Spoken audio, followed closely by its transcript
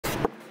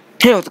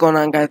Hey, what's going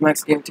on, guys?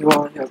 Max Game 2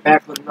 all here,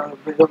 back with another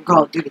video of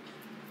Call of Duty.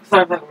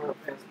 Sorry if I went real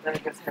fast. I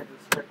guess I had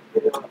to start the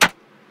video up.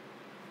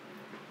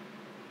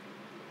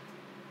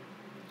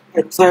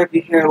 And sorry if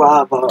you hear a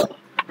lot of,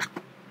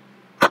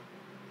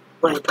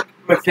 like,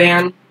 my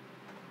fan,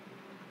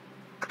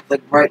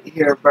 like, right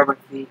here by my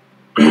feet.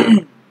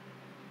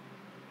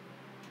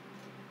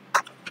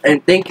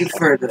 And thank you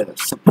for the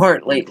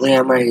support lately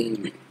on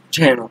my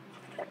channel.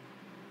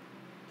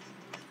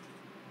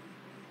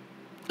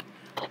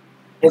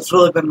 It's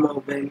really been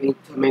motivating me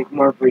to make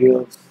more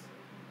videos.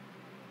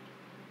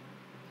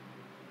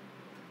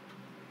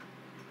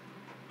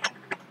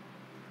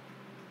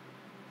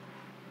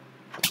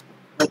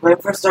 Like, when I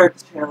first started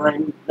this channel, I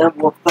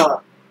never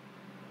thought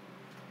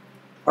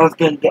I was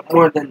going to get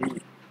more than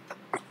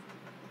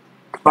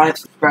 5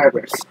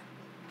 subscribers.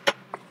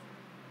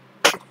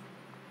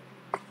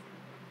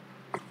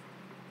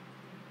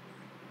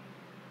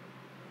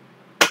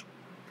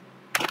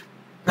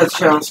 This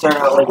channel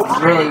started out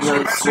like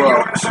really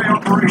slow.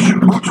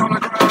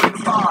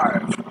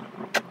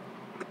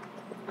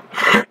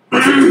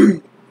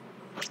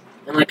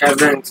 And like I've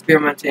been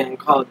experimenting in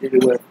Call of Duty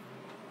with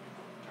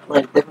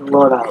like different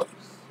loadouts.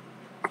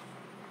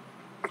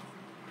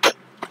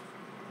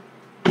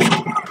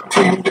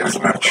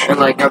 And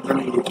like I've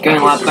been getting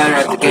a lot better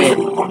at the game.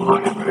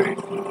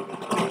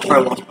 For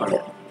the most part.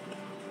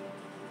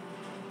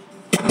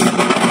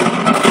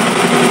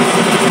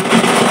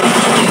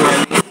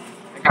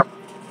 I got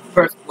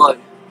first blood.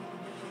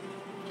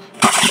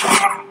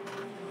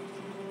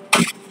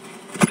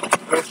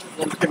 First of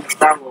them couldn't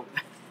stop a little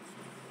bit.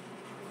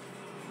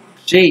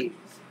 Jeez,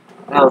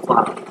 that was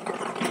loud.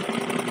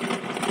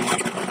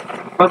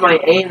 But my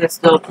aim is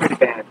still pretty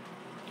bad.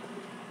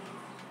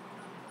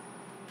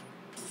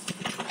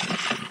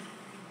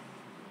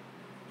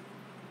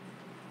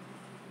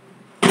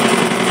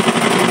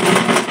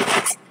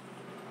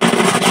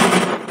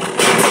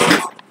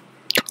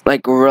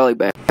 Like, really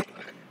bad.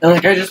 And,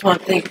 like, I just want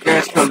to thank you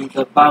guys from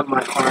the bottom of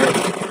my heart.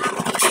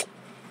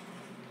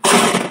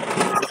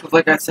 Because,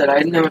 like I said, I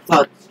never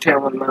thought this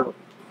channel would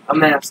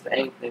amass to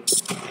anything.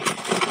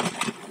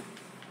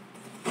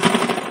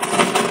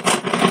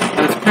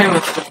 It was pretty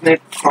much just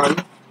made for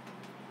fun.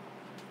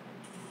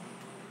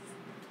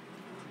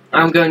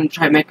 I'm going to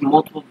try making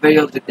multiple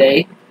videos a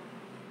day.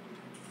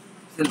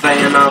 Since I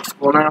am out of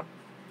school now.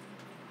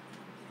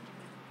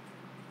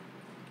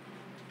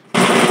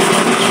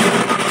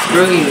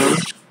 Screw you.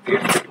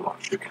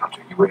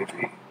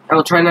 I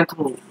will try not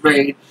to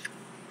rage.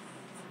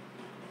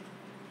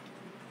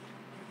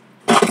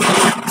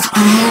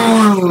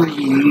 Screw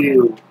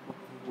you.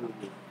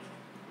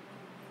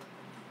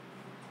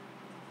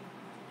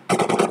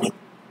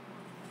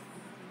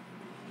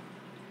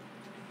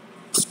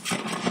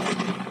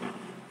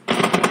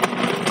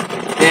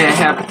 Yeah, I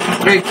have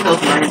 3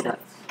 kills, 9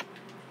 deaths.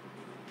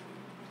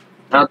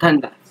 Now 10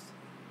 deaths.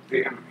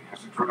 The enemy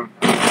has a drone.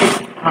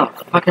 Oh,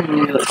 fucking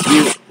you,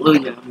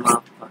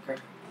 motherfucker.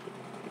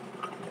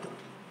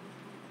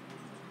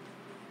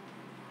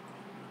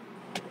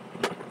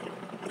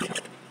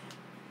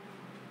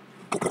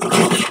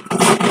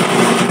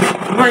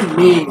 Why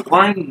me?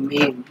 Why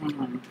me?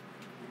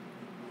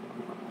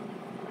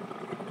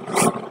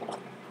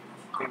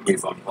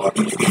 Enemies on board.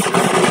 You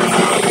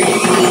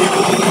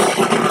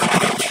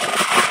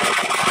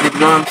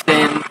know what I'm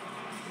saying?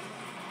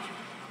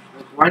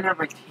 Like, why not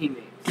my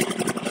teammates?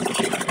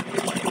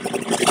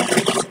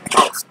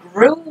 Oh,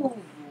 screw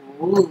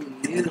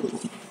you.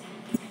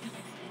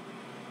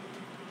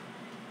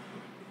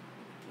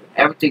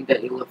 Everything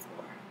that you live for.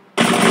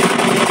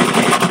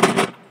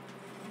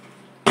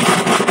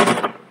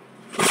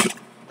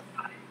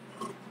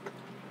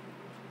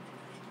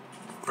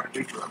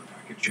 Friendly drone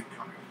package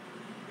incoming.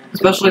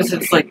 Especially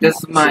since, like, this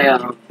is my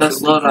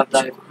best loadout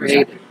that I've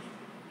created.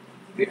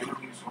 The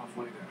enemy is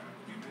halfway there.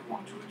 You may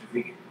want to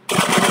intervene.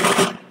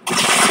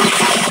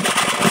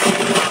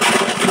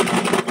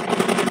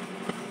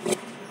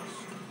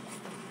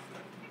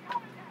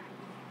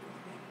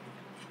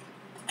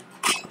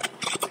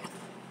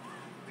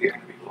 The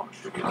enemy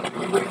launched a counter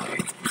UAV.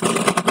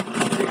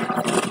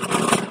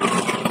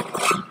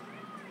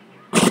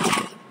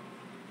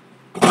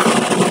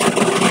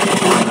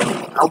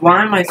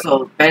 Why am I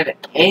so bad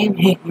at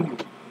aiming?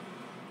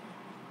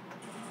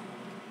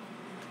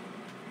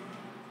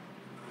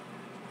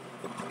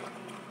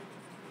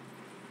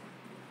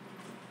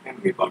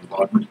 Enemy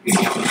bombardment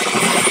incoming.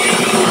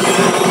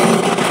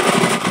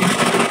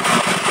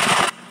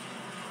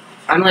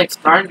 I'm like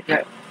starting to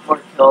get more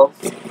kills.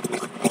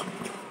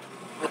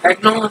 Like I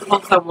can only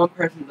focus on one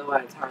person though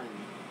at a time.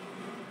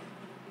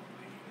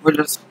 Which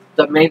is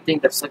the main thing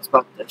that sucks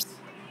about this.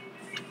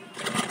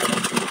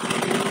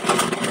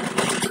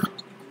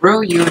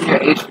 Screw you and your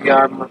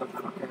HBR,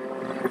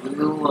 motherfucker.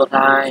 You will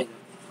die.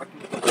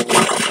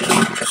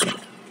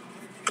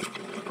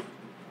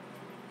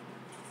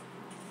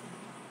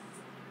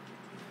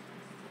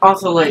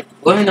 Also, like,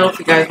 let me know if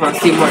you guys want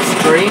to see more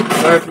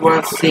streams, or if you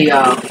want to see,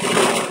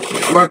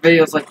 more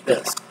videos like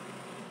this.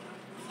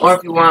 Or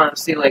if you want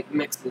to see, like,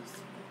 mixes,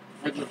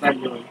 like what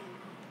I'm doing.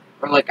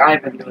 Or like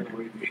I've been doing it.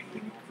 UAV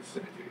in your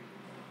vicinity.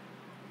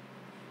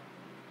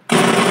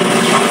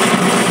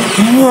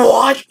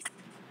 What?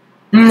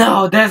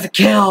 No, that's a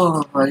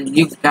kill!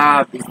 You've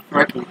gotta be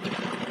freaking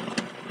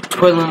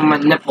twiddling my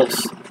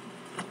nipples.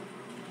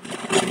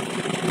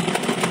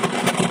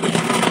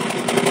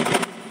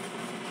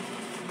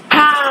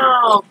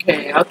 Ow!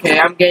 Okay,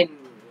 I'm getting...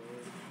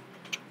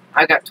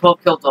 I got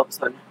 12 kills all of a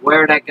sudden.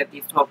 Where did I get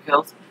these 12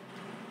 kills?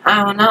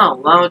 I don't know.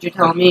 Why would you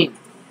tell me?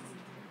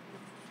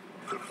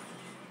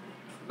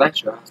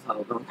 That's your ass, I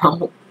don't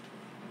know.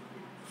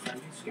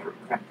 Friendly zero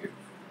active.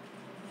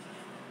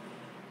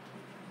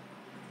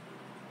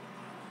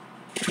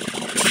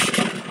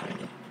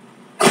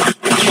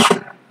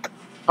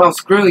 Oh,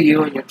 screw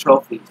you and your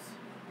trophies.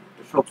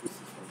 Your trophy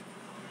system.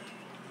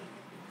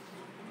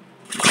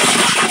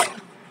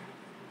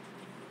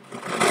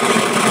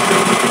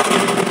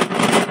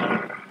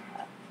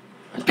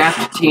 I got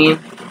your team.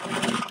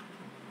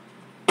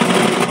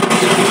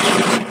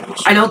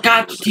 I don't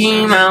got your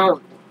team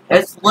out.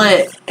 It's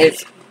lit.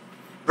 It's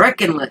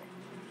frickin' lit.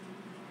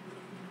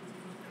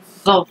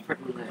 So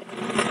frickin' lit.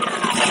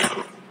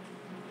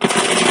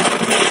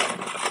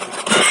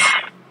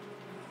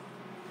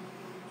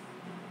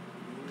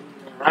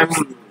 I'm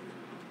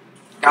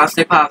gotta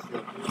stay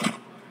positive.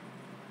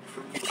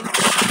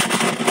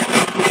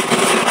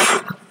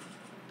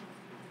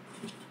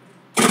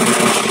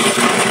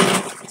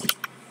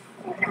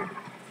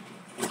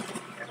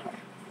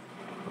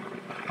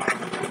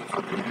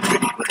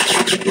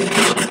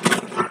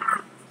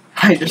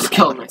 I just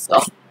killed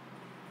myself.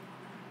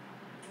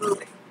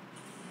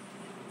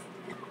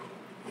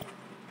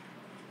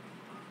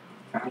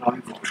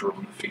 Allied vulture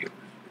on the field.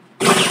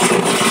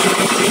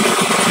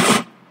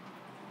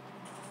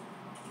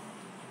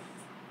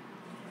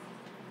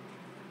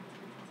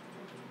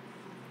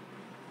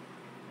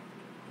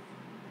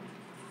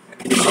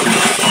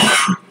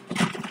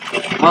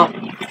 Well,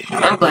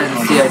 I'm glad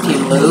to see our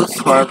team lose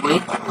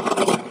horribly.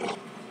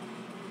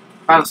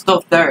 I was still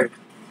third.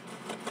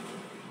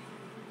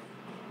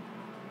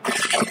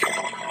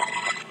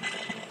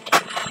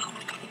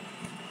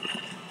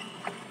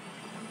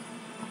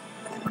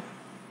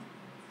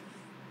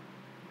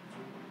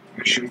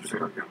 Mission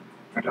failure.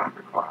 I don't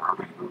require a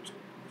reboot.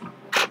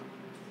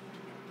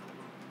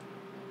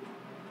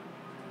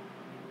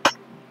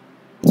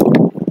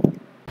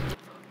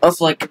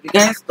 Also, like, if you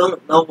guys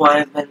don't know why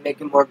I've been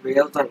making more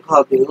videos on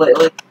Call of Duty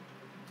lately,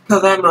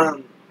 because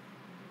I'm,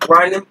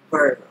 grinding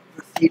for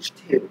Prestige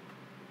 2.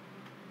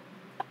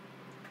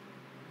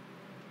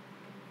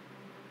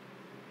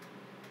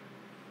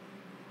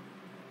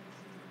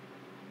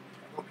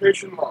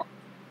 Location locked.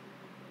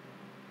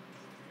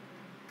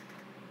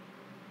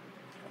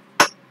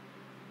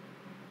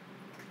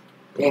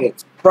 And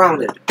it's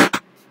grounded.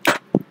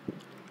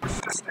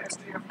 Resist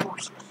SDM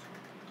forces.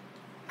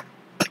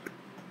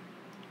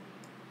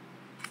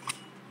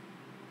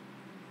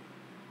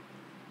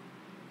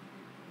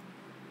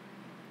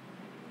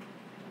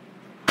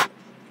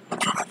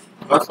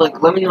 Also,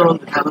 like, let me know in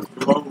the comments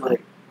below,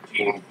 like,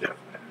 Team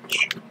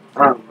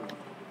deathmatch.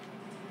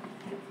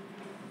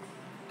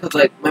 because,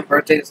 like, my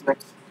birthday is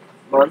next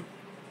month.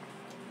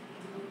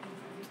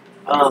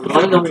 Let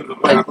me know,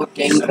 like, what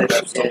games I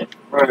should get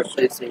for a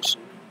PlayStation.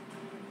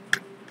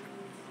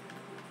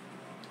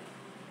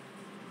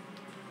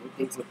 And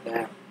things like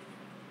that.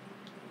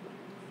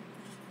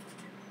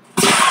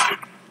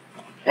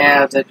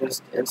 As I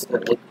just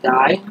instantly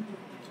die.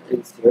 Are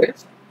you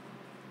serious?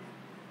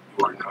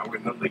 You are now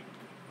in the lead.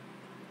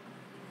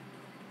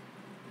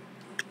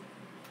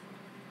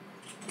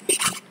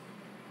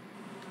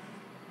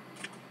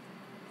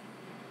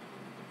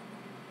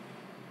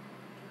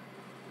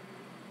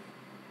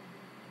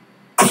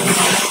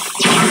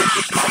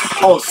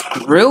 Oh,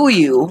 screw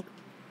you!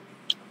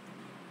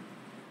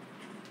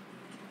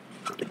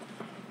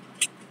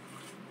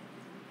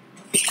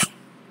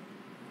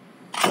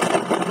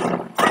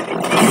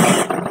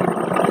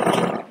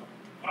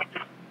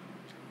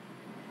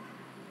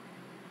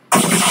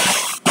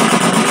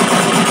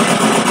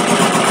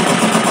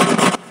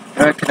 If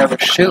I could ever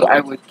shoot,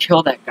 I would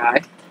kill that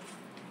guy.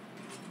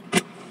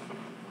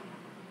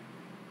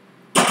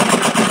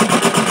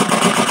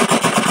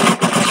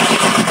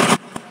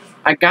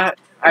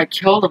 I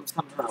killed him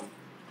somehow.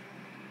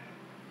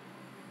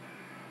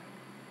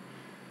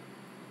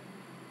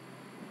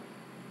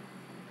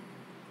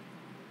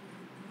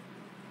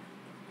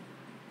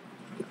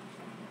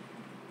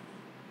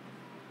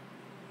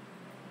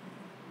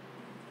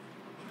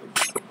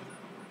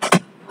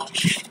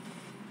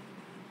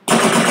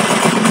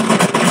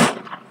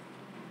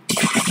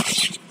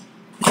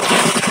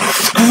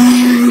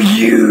 Screw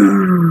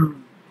you!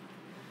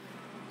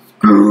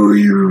 Screw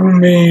you,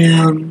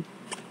 man!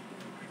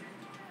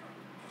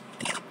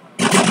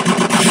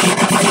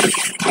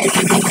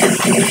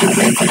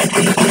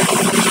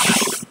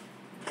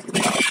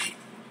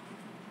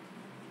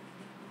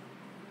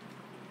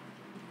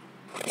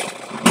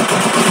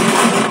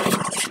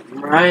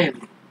 I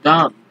am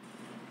dumb.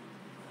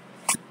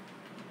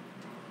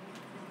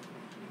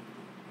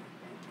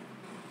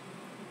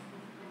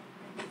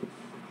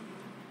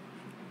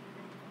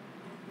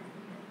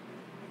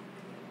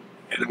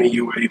 Enemy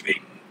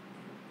UAV.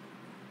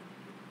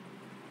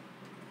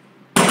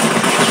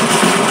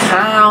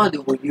 How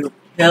do you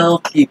kill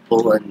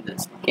people in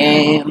this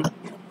game?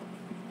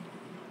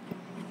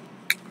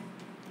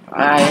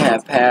 I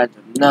have had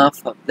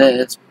enough of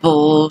this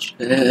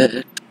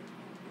bullshit.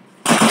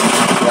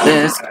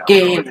 This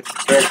game is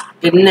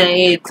freaking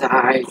AIDS.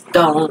 I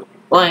don't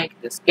like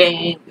this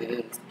game.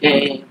 This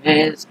game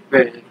is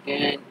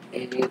freaking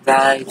AIDS.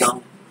 I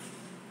don't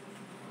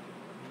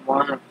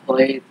want to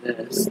play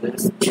this.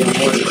 This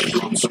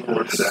game is so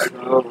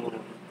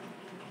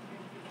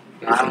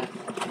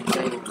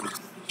goddamn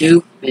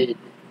stupid.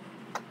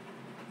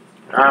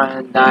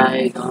 And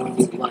I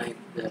don't like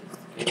this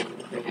game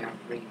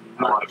very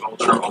much.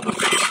 Vulture on the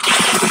field.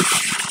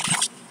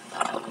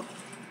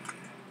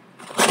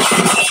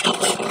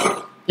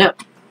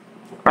 Yep.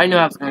 I knew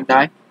I was gonna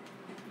die.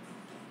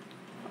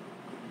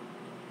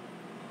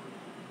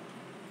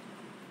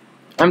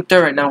 I'm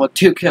third right now with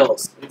 2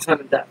 kills and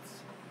 7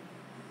 deaths.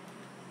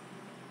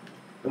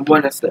 And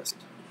 1 assist.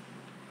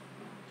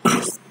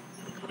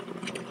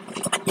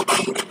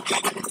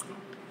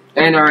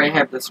 And I already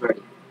have this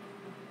ready.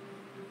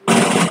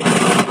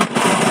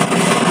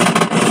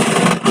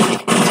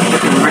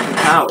 Freaking wrecking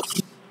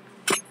house.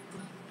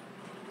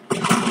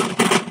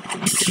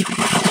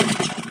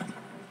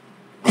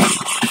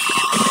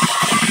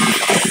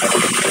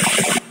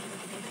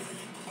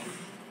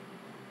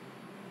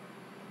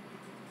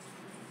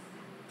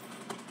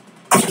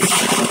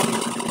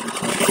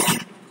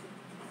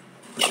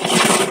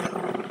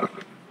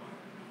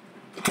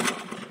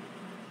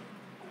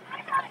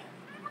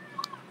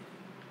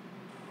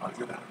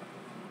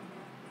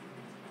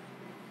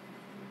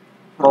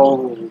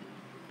 Oh.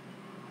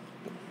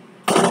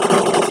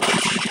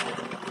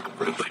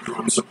 Friendly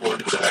drone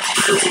support is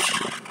active.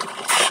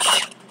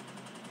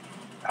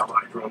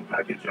 Allied drone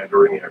package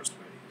entering airspace.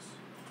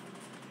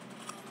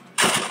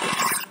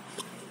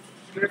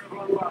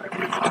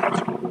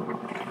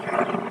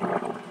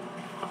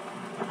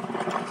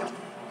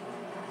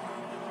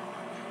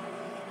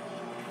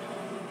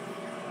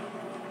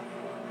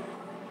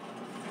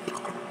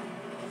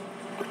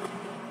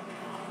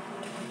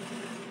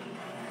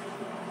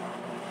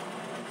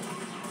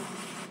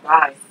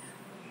 Bye.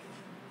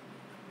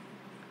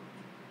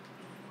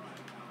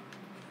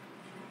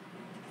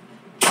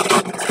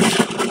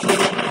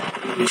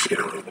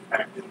 Scaling the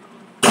packet.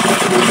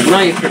 No,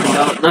 you freaking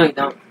don't. No, you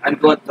don't. I'm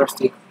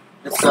bloodthirsty.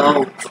 Let's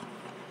go.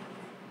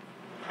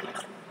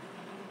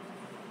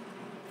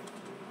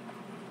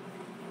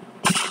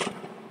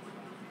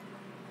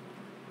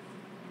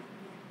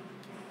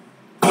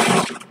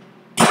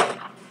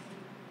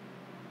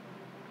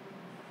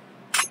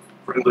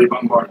 Friendly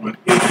bombardment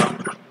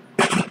incoming.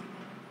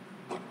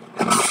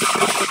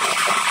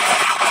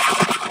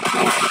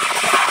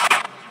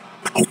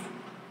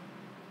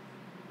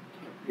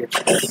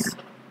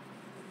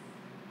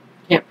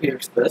 Can't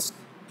pierce this.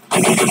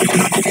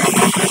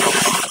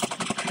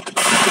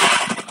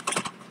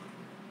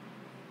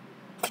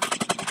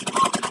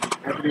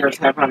 Everything else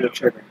have on the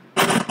trigger.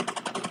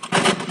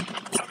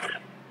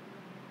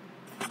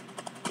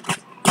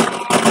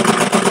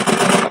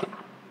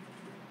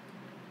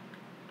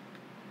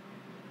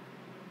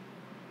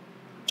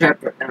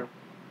 Trapped right now.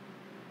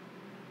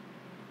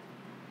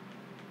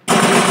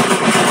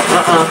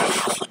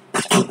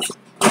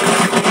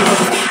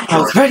 I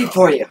was ready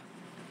for you.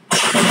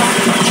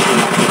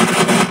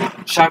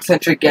 Shock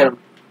sentry, get him.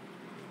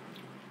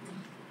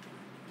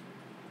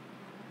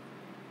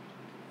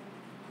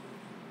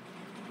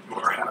 You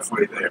are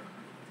halfway there.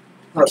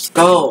 Let's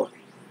go.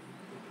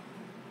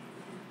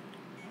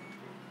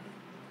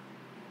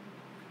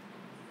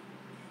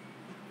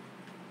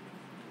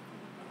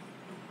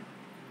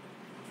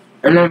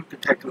 I'm not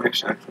protecting my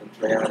shock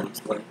sentry,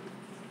 honestly.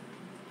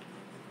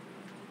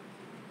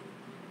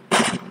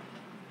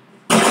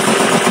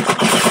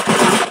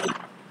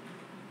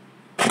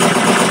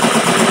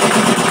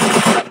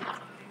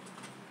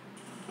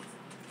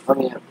 Oh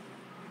yeah.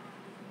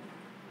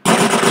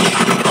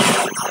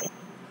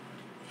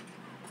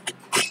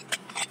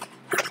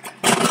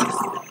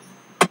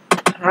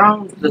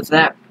 How does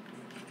that?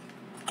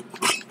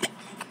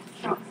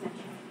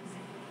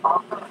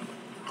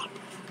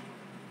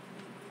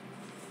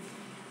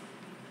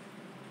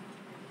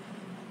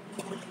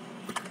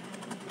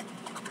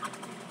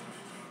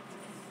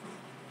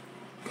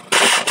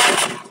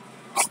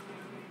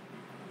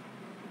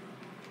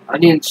 I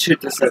need to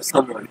shoot this at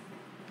someone.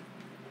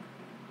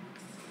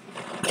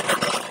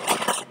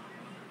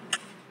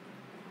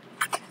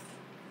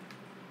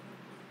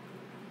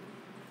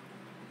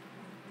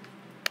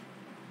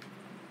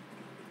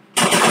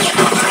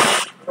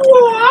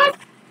 What?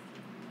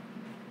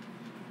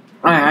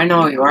 I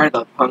know you are,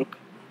 the punk.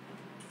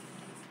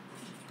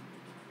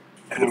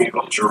 Enemy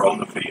vulture on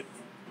the field.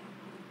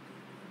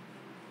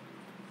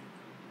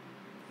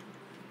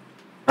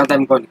 Not that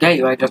I'm going to get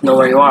you, I just know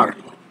where you are.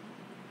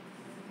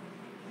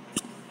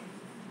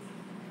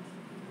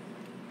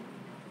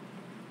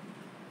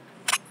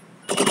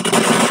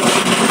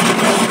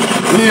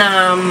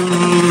 Nah.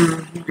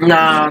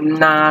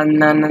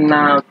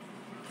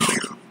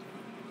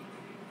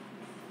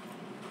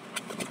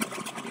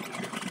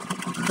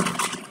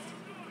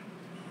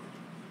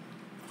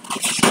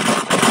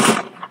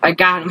 I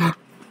got him.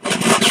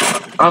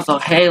 Also,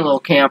 Halo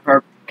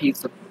camper,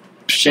 piece of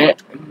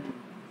shit.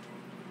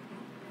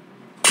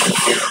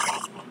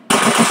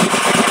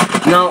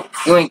 No,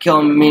 you ain't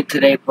killing me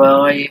today,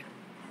 boy.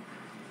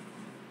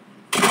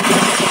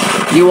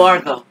 You are,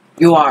 though.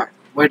 You are.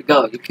 Where'd to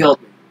go? You killed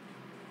me.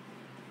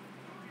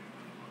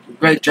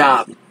 Great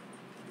job.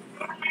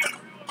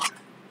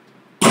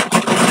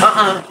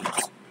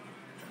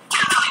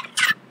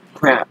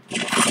 Crap.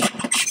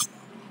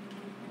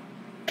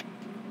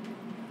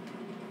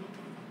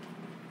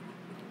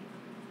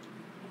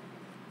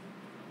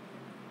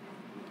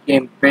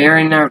 Getting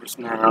very nervous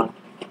now.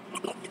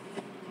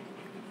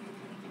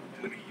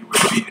 Enemy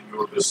UAV in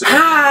your vicinity.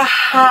 How?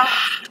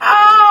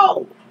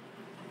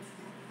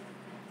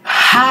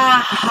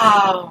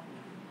 How?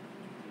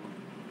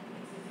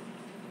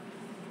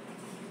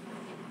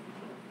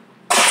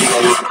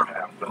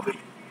 Have the lead.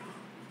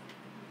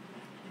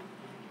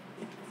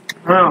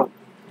 How?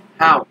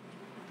 How?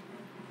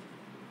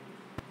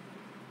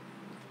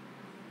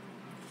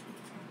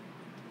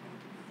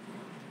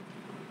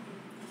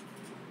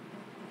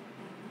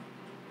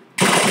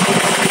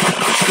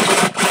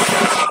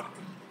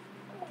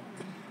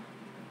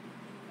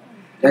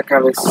 That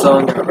got me so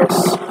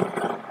nervous.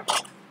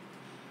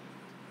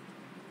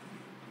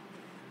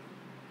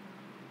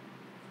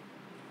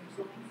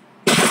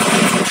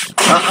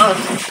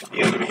 The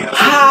enemy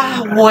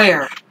has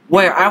Where?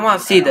 Where? I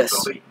want to see the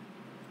this. lead.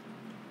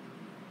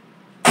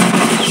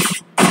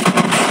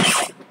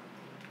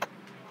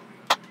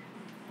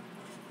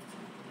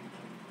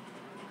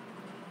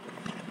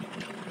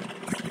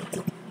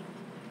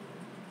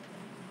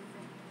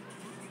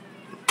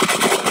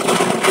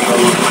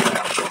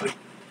 Have the lead.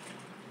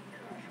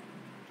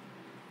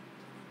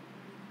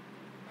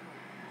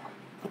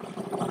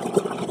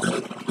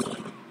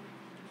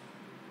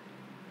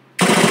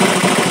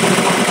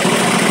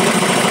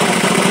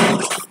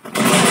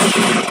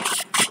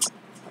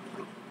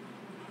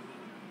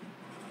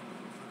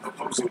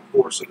 Opposing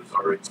forces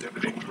are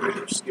exhibiting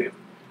greater skill.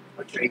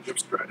 A change of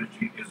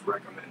strategy is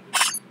recommended.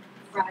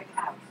 Frag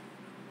out.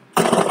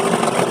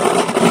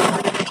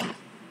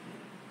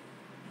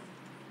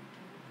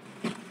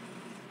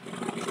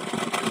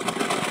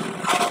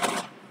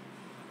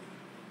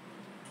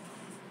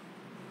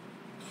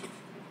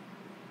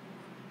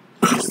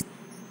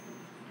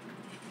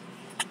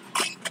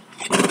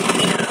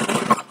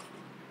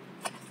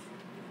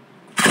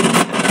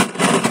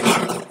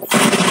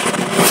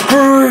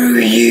 Screw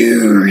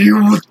you! You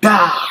will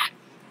die!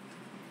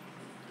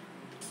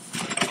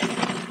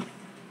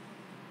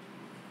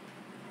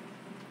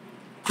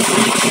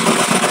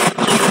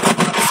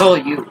 So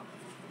you.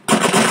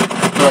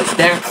 But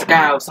that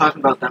guy I was talking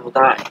about that will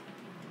die.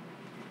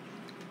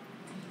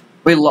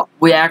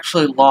 We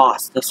actually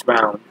lost this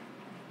round.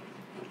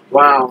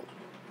 Wow.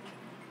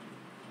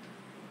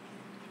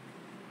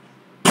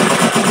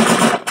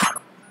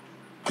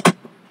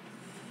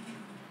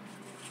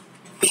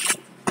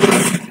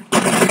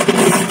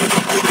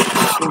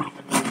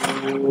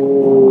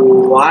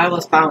 Ooh, I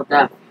was found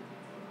dead.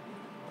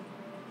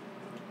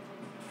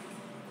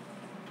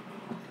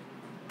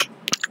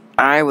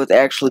 I was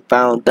actually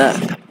found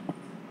dead.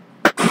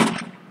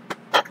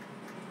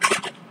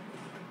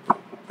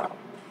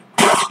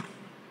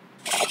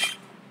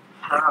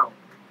 How?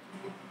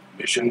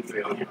 Mission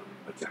failure.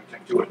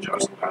 Attempting to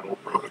adjust battle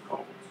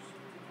protocols.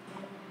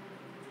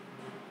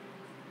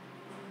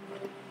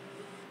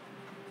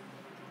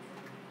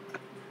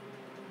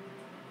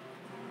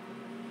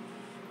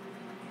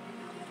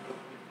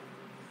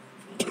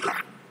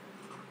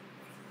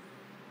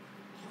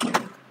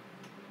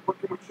 What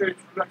can we change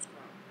for next time?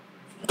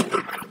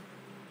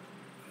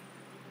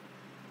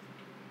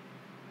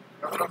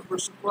 Got enough for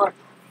supply.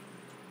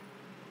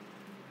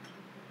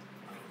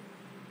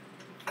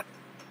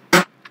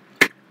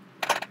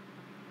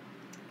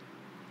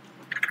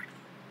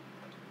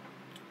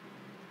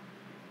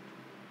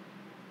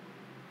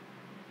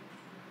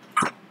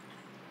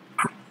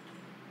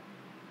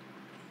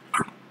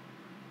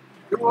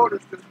 New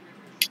orders just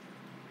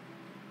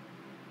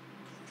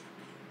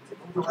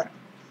overlap.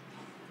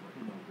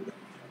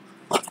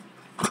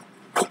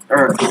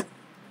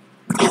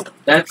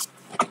 That's.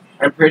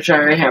 I'm pretty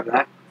sure I have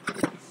that.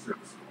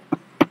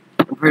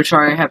 I'm pretty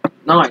sure I have.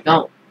 No, I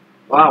don't.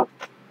 Wow.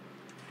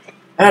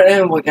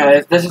 Anyway,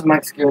 guys, this is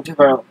Mike Secure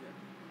 2.0.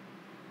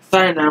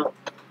 Sign out.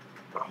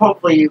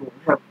 Hopefully, you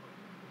have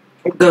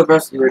a good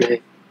rest of your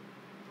day.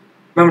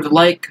 Remember to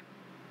like,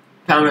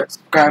 comment,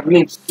 subscribe. It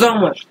means so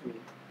much to me.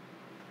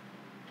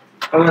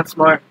 I'm not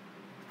smart.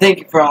 Thank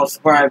you for all the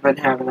support I've been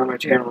having on my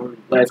channel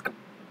in the last couple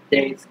of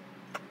days.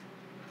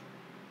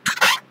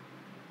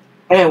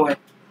 Anyway.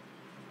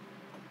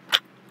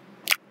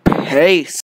 Peace.